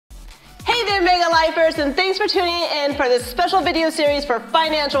there, Mega Lifers, and thanks for tuning in for this special video series for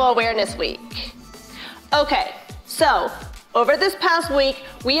Financial Awareness Week. Okay, so over this past week,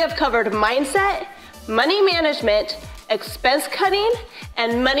 we have covered mindset, money management, expense cutting,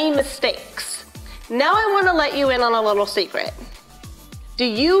 and money mistakes. Now I want to let you in on a little secret. Do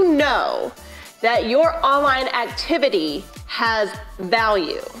you know that your online activity has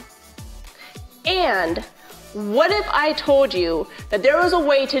value? And what if I told you that there was a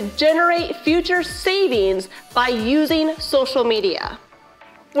way to generate future savings by using social media?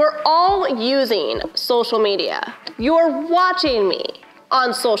 We're all using social media. You're watching me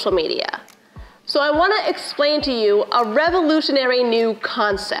on social media. So I want to explain to you a revolutionary new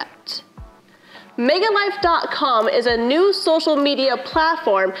concept. Megalife.com is a new social media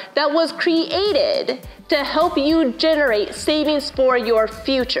platform that was created to help you generate savings for your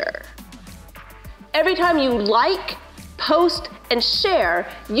future. Every time you like, post, and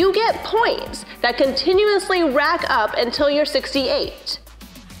share, you get points that continuously rack up until you're 68.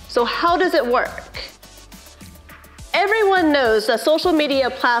 So how does it work? Everyone knows that social media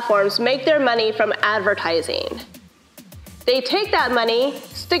platforms make their money from advertising. They take that money,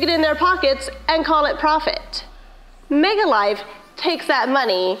 stick it in their pockets, and call it profit. Megalife takes that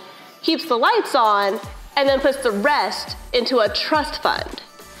money, keeps the lights on, and then puts the rest into a trust fund.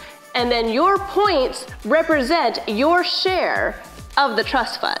 And then your points represent your share of the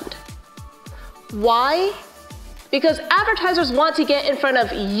trust fund. Why? Because advertisers want to get in front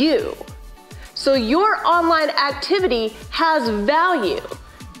of you. So your online activity has value,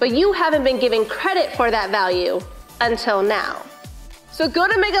 but you haven't been given credit for that value until now. So go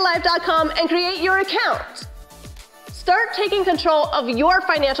to megalife.com and create your account. Start taking control of your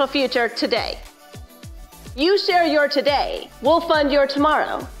financial future today. You share your today, we'll fund your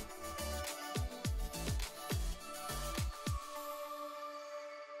tomorrow.